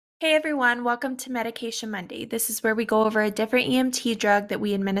Hey everyone, welcome to Medication Monday. This is where we go over a different EMT drug that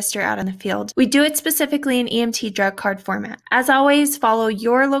we administer out in the field. We do it specifically in EMT drug card format. As always, follow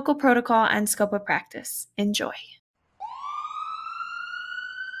your local protocol and scope of practice. Enjoy.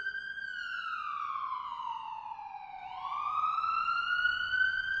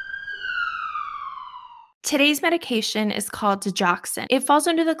 Today's medication is called Digoxin. It falls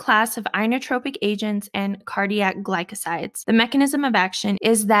under the class of inotropic agents and cardiac glycosides. The mechanism of action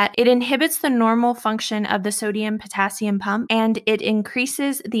is that it inhibits the normal function of the sodium-potassium pump, and it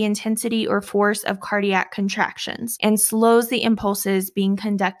increases the intensity or force of cardiac contractions and slows the impulses being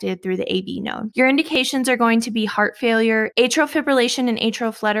conducted through the AV node. Your indications are going to be heart failure, atrial fibrillation and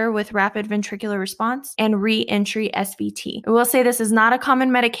atrial flutter with rapid ventricular response, and re-entry SVT. I will say this is not a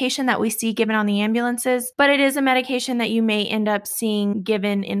common medication that we see given on the ambulances, but it is a medication that you may end up seeing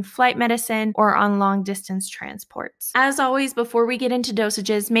given in flight medicine or on long distance transports. As always, before we get into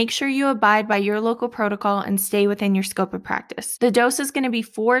dosages, make sure you abide by your local protocol and stay within your scope of practice. The dose is going to be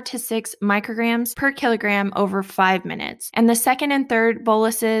 4 to 6 micrograms per kilogram over 5 minutes. And the second and third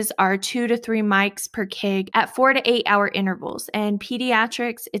boluses are 2 to 3 mics per kg at 4 to 8 hour intervals. And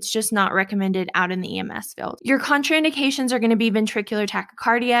pediatrics, it's just not recommended out in the EMS field. Your contraindications are going to be ventricular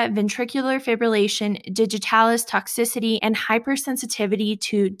tachycardia, ventricular fibrillation, digitalis toxicity, and hypersensitivity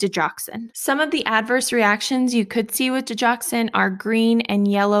to digoxin. Some of the adverse reactions you could see with digoxin are green and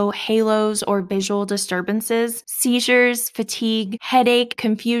yellow halos or visual disturbances, seizures, fatigue, headache,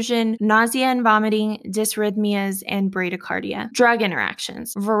 confusion, nausea and vomiting, dysrhythmias, and bradycardia. Drug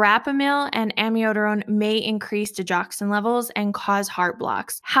interactions. Verapamil and amiodarone may increase digoxin levels and cause heart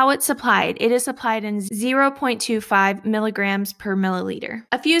blocks. How it's supplied. It is supplied in 0.25 milligrams per milliliter.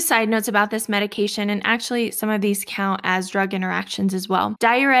 A few side notes about this medication, and actually some of these count as drug interactions as well.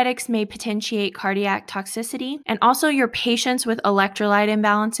 Diuretics may potentiate cardiac toxicity, and also your patients with electrolyte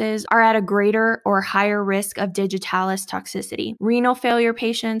imbalances are at a greater or higher risk of digitalis toxicity. Renal failure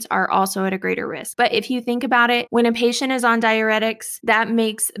patients are also at a greater risk. But if you think about it, when a patient is on diuretics, that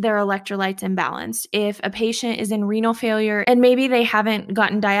makes their electrolytes imbalanced. If a patient is in renal failure and maybe they haven't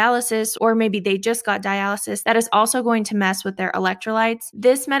gotten dialysis, or maybe they just got dialysis, that is also going to mess with their electrolytes.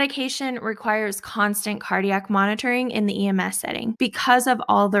 This medication requires constant cardiac monitoring in the EMS setting because of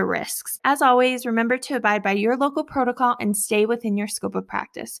all the risks. As always, remember to abide by your local protocol and stay within your scope of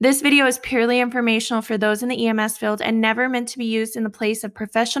practice. This video is purely informational for those in the EMS field and never meant to be used in the place of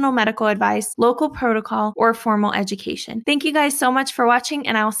professional medical advice, local protocol, or formal education. Thank you guys so much for watching,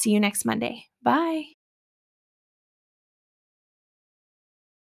 and I will see you next Monday. Bye.